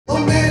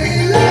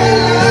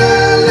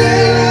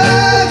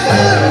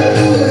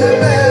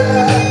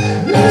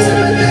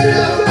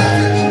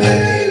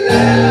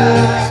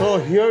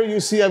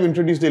see, I've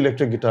introduced the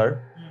electric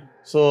guitar.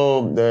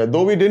 So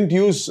though we didn't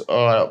use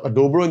a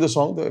dobro in the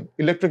song, the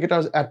electric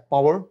guitars add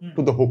power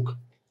to the hook.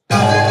 O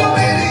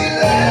Meri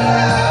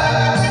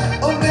Laila,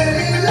 O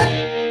Meri Laila.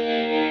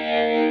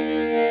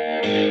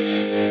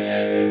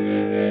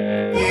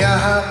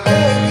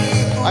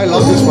 I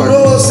love this part.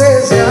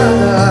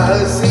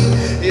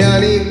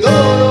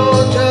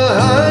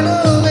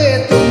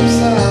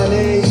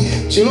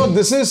 You know,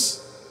 this is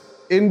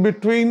in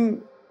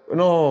between, you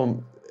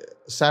know,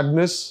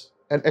 sadness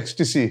and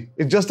ecstasy.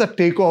 It's just a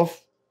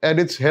takeoff and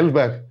it's held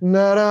back.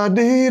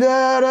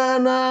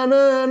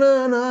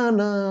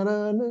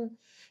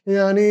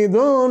 Yani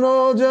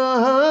dono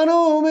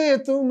jahanon mein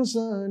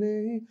tumsa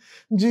nahi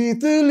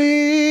jeet li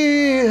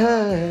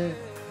hai.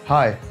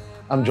 Hi,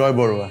 I'm Joi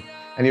Barua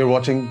and you're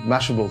watching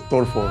Mashable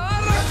Todd-Fodd.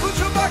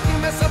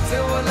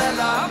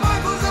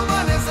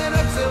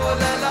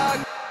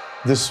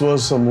 This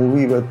was a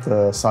movie with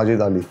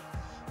Sajid Ali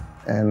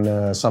and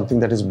something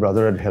that his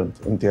brother had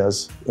helped,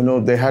 Imtiaz. You know,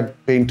 they had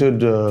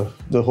painted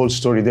the whole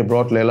story. They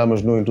brought Laila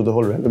Majnu into the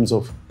whole realms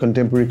of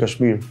contemporary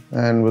Kashmir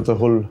and with the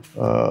whole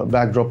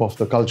backdrop of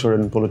the culture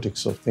and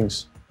politics of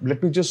things.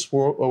 Let me just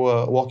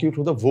walk you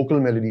through the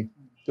vocal melody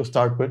to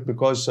start with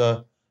because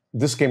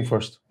this came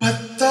first.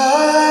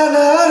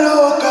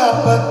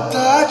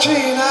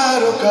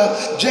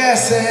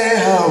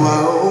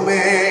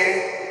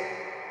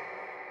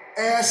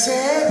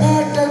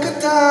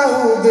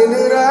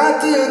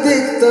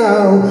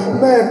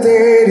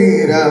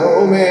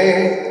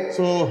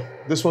 So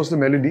this was the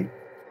melody.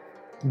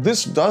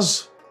 This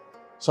does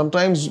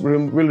sometimes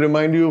will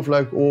remind you of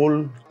like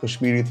old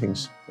Kashmiri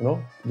things, you know.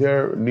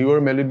 Their newer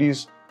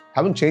melodies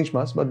haven't changed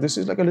much, but this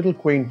is like a little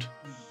quaint.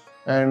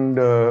 And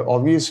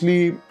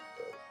obviously,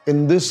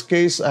 in this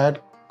case, I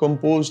had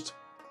composed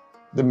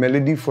the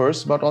melody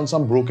first, but on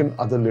some broken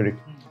other lyric.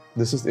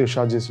 This is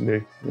Irshad's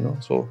lyric, you know.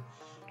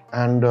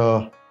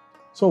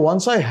 So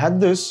once I had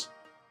this,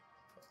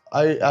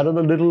 I added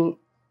a little.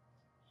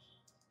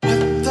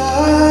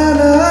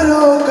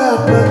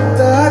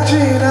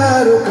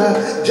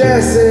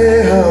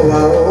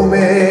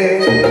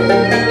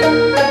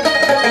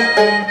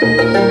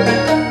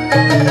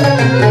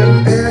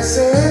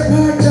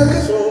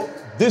 So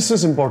this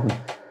is important.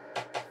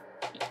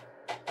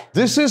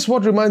 This is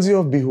what reminds you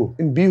of Bihu.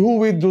 In Bihu,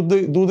 we do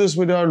this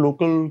with our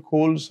local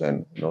khols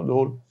and, you know, the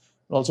whole,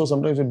 also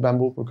sometimes with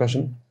bamboo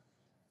percussion.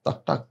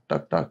 Tak, tak,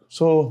 tak, tak.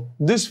 So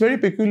this very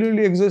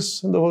peculiarly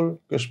exists in the whole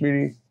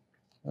Kashmiri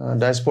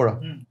diaspora.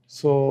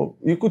 So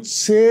you could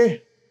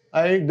say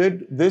I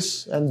did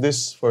this and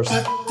this first.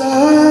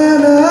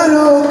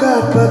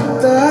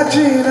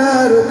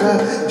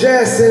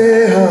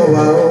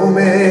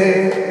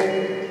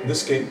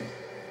 This came.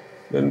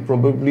 Then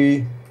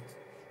probably.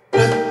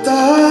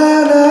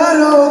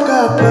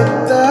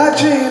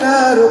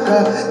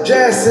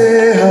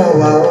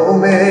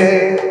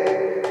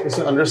 It's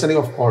an understanding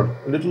of chord.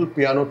 A little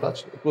piano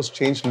touch. It was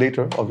changed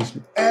later,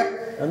 obviously.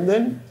 And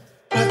then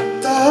a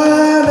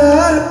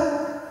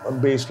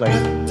bass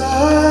line.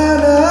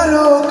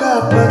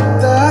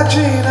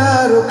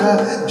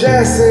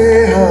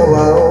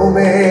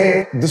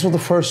 This was the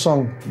first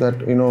song that,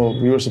 you know,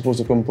 we were supposed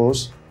to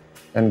compose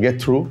and get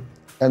through.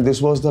 And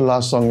this was the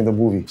last song in the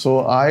movie.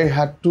 So I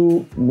had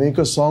to make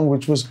a song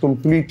which was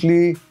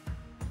completely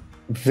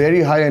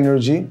very high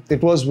energy.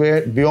 It was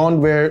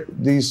beyond where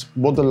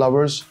both the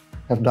lovers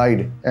have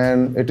died.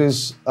 And it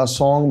is a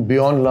song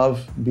beyond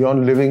love,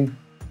 beyond living,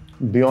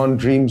 beyond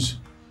dreams.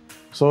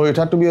 So it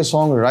had to be a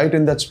song right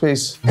in that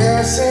space.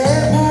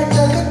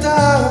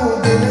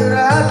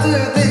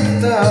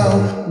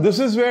 This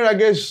is where I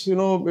guess, you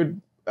know,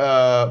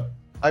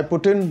 I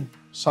put in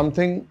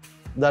something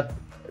that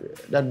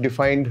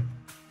defined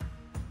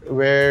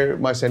where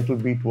my central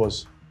beat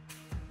was.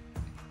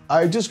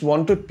 I just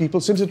wanted people,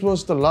 since it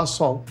was the last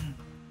song,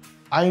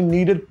 I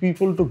needed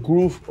people to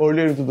groove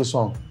earlier into the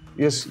song.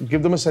 Yes,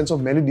 give them a sense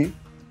of melody,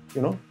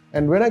 you know.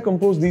 And when I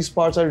composed these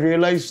parts, I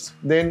realized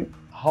then,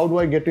 how do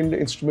I get into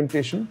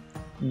instrumentation?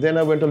 Then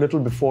I went a little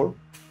before.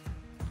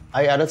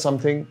 I added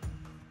something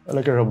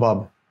like a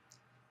rabab.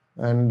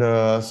 And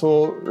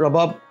so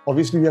rabab,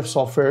 obviously we have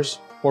softwares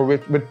for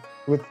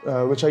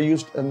which I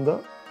used in the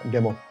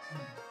demo.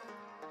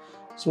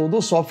 So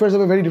those softwares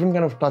have a very different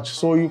kind of touch.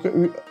 So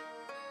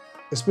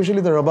especially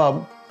the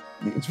rabab,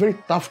 it's very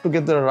tough to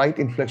get the right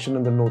inflection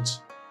in the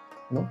notes,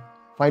 you know.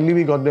 Finally,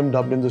 we got them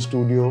dubbed in the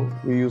studio.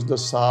 We used the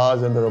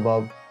saz and the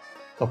rabab.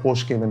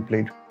 Taposh came and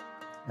played.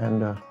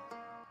 And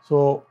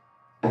so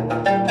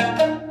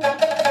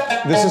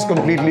this is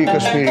completely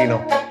Kashmiri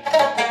now.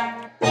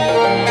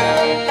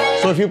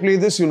 So if you play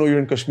this, you know you're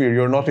in Kashmir.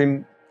 You're not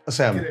in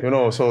Assam, you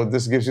know. So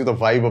this gives you the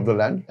vibe of the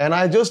land. And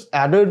I just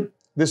added,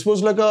 this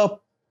was like a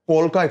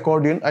polka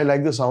accordion. I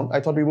like the sound.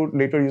 I thought we would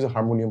later use a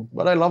harmonium.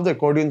 But I love the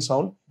accordion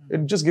sound.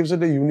 It just gives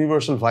it a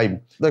universal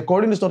vibe. The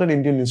accordion is not an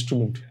Indian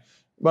instrument.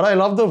 But I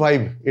love the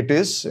vibe it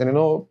is, and you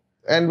know,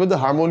 and with the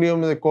harmonium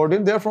and the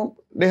accordion,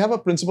 they have a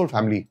principal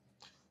family.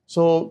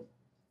 So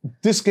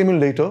this came in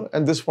later,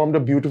 and this formed a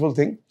beautiful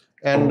thing.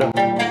 And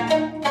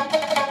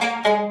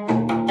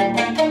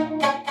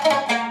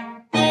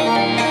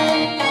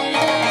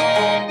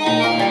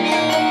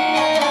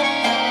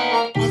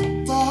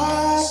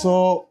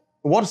So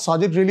what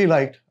Sajid really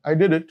liked, I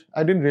did it.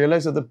 I didn't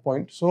realize at that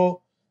point.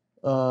 So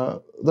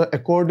the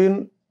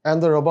accordion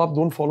and the rabab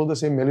don't follow the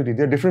same melody.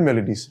 They're different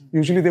melodies.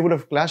 Usually they would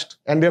have clashed,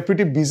 and they're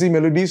pretty busy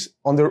melodies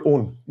on their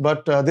own,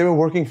 but they were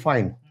working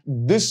fine.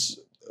 This,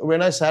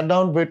 when I sat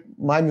down with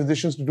my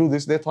musicians to do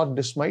this, they thought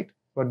this might,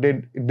 but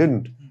it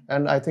didn't.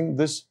 And I think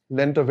this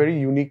lent a very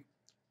unique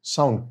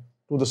sound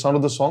to the sound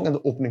of the song and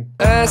the opening.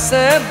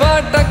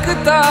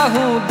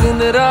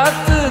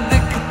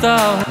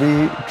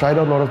 We tried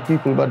out a lot of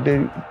people, but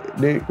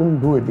they couldn't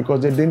do it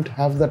because they didn't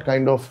have that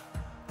kind of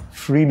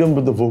freedom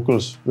with the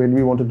vocals when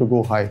we wanted to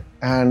go high.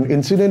 And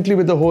incidentally,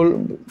 with the whole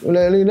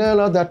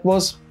that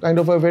was kind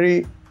of a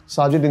very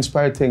Sajid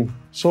inspired thing.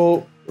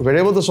 So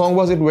wherever the song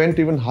was, it went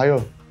even higher.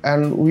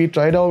 And we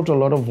tried out a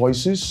lot of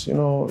voices,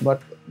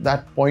 but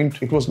that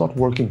point it was not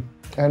working.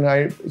 And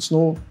it's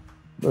no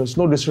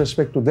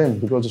disrespect to them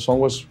because the song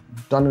was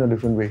done in a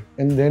different way.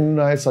 And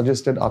then I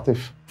suggested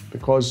Atif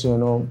because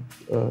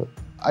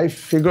I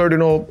figured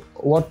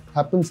what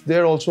happens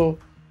there also.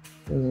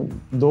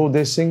 Though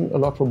they sing a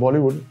lot for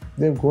Bollywood,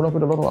 they've grown up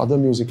with a lot of other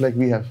music like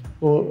we have.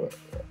 So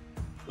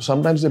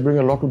sometimes they bring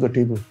a lot to the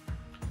table.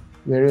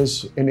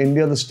 Whereas in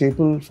India, the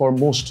staple for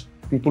most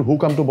people who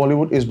come to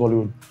Bollywood is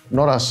Bollywood,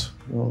 not us.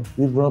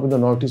 We've grown up in the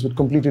Northeast with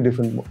completely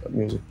different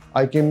music.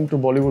 I came to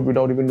Bollywood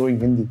without even knowing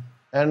Hindi.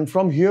 And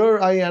from here,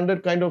 I added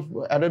a kind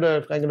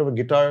of a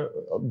guitar,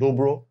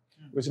 dobro,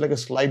 which is like a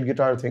slide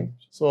guitar thing.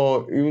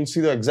 So you will see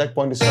the exact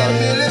point to start.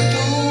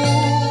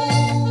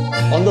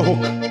 On the hook.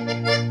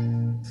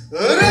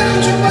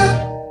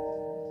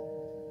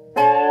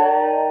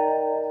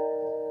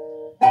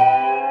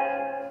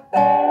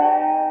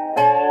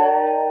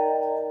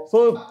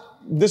 So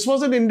this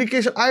was an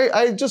indication.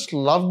 I just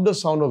loved the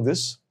sound of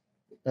this.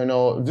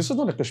 This is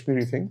not a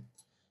Kashmiri thing,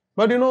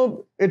 but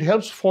it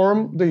helps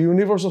form the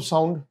universe of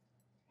sound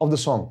of the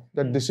song,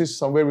 that this is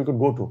somewhere we could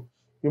go to.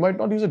 You might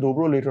not use a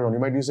dobro later on. You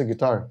might use a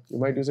guitar. You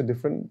might use a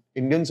different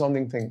Indian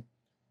sounding thing.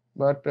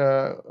 But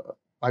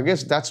I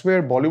guess that's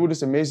where Bollywood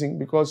is amazing,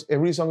 because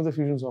every song is a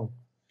fusion song.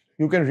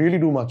 You can really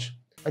do much.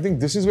 I think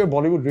this is where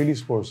Bollywood really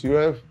scores. You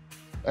have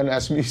an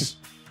Assamese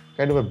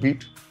kind of a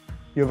beat.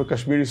 You have a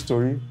Kashmiri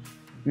story.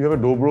 You have a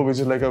dobro, which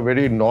is like a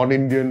very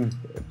non-Indian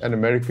and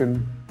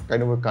American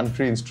kind of a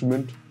country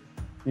instrument.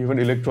 You have an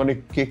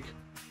electronic kick.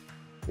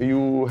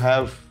 You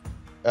have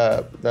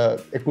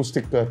the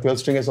acoustic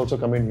 12-string has also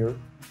come in here.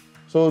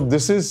 So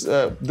this is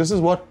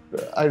what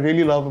I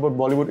really love about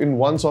Bollywood. In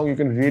one song, you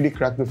can really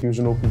crack the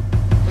fusion open.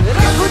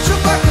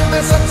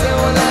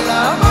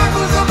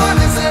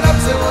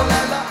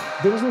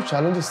 There was no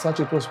challenge as such,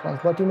 it was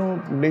fast. But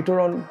later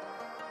on,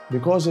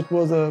 because it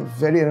was a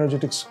very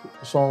energetic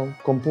song,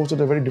 composed at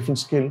a very different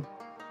scale,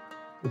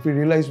 we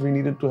realized we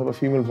needed to have a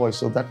female voice.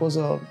 So that was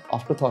an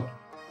afterthought.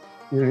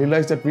 We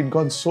realized that we'd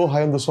gone so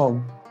high on the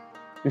song,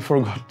 we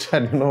forgot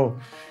that,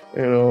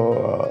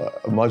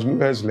 Majnu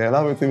has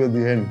Laila with him at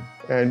the end.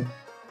 And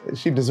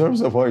she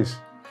deserves a voice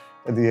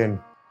at the end.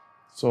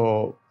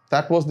 So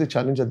that was the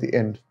challenge at the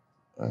end.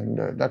 And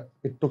that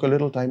it took a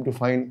little time to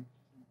find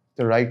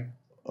the right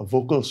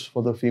vocals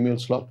for the female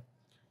slot.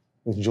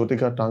 With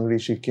Jyotika Tangri,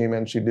 she came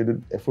and she did it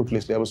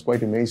effortlessly. I was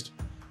quite amazed.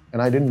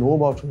 And I didn't know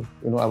about her.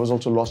 I was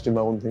also lost in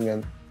my own thing.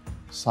 And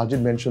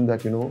Sajid mentioned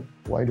that,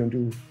 why don't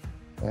you?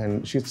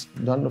 And she's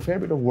done a fair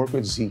bit of work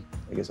with Z,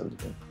 I guess, at the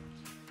time.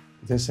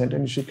 They sent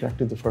and she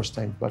cracked it the first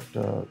time, but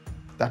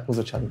that was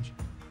a challenge.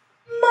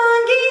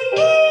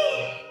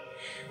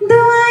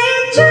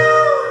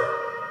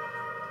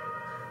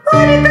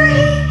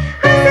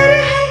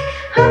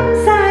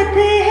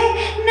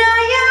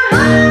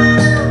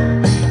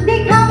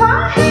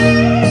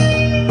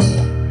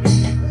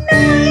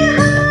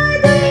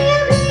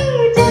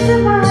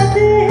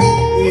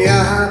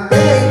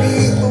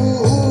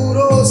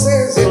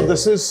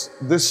 So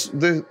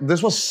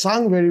this was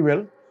sung very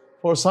well.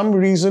 For some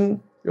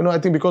reason, I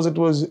think because it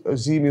was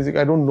Z music,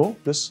 I don't know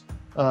this.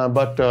 They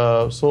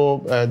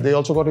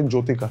also got in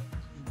Jyotika.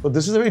 So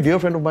this is a very dear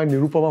friend of mine,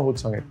 Nirupama, who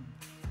sang it.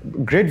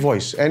 Great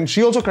voice. And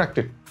she also cracked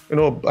it.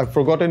 I've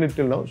forgotten it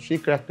till now. She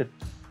cracked it.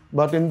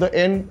 But in the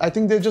end, I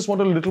think they just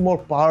wanted a little more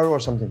power or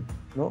something,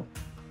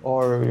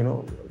 Or,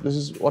 this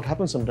is what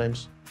happens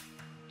sometimes.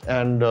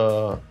 And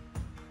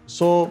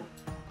so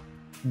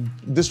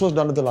this was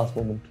done at the last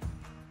moment.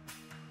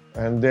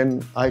 And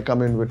then I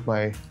come in with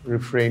my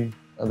refrain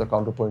and the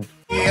counterpoint.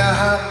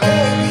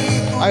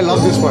 I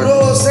love this part.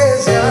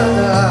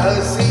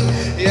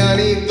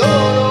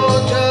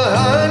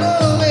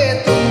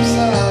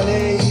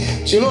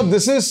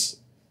 This is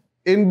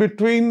in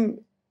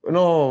between,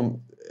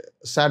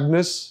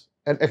 sadness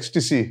and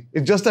ecstasy.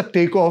 It's just a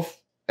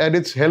takeoff and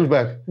it's held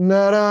back.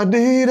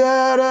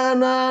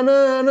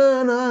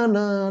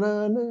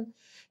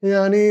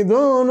 यानी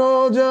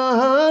दोनों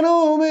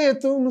जहानों में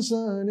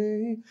तुमसा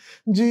नहीं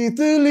जीत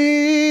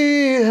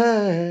ली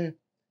है.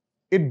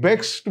 It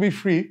begs to be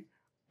free.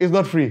 It's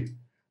not free,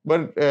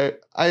 but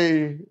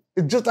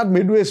it's just that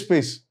midway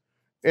space,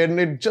 and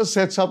it just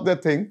sets up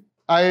that thing.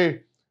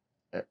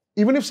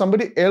 Even if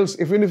somebody else,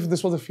 even if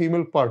this was a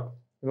female part,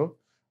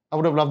 I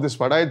would have loved this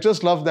part. I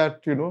just love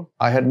that,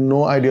 I had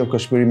no idea of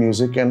Kashmiri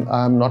music, and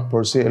I'm not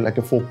per se like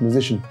a folk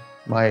musician.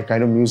 My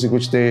kind of music,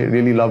 which they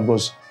really loved,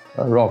 was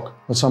rock.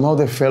 But somehow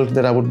they felt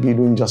that I would be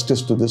doing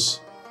justice to this.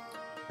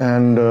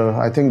 And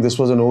I think this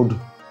was an ode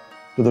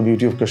to the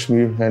beauty of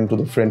Kashmir and to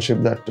the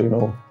friendship that,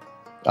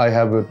 I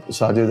have with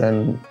Sajid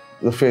and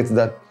the faith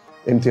that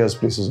Imtiaz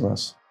places on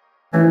us.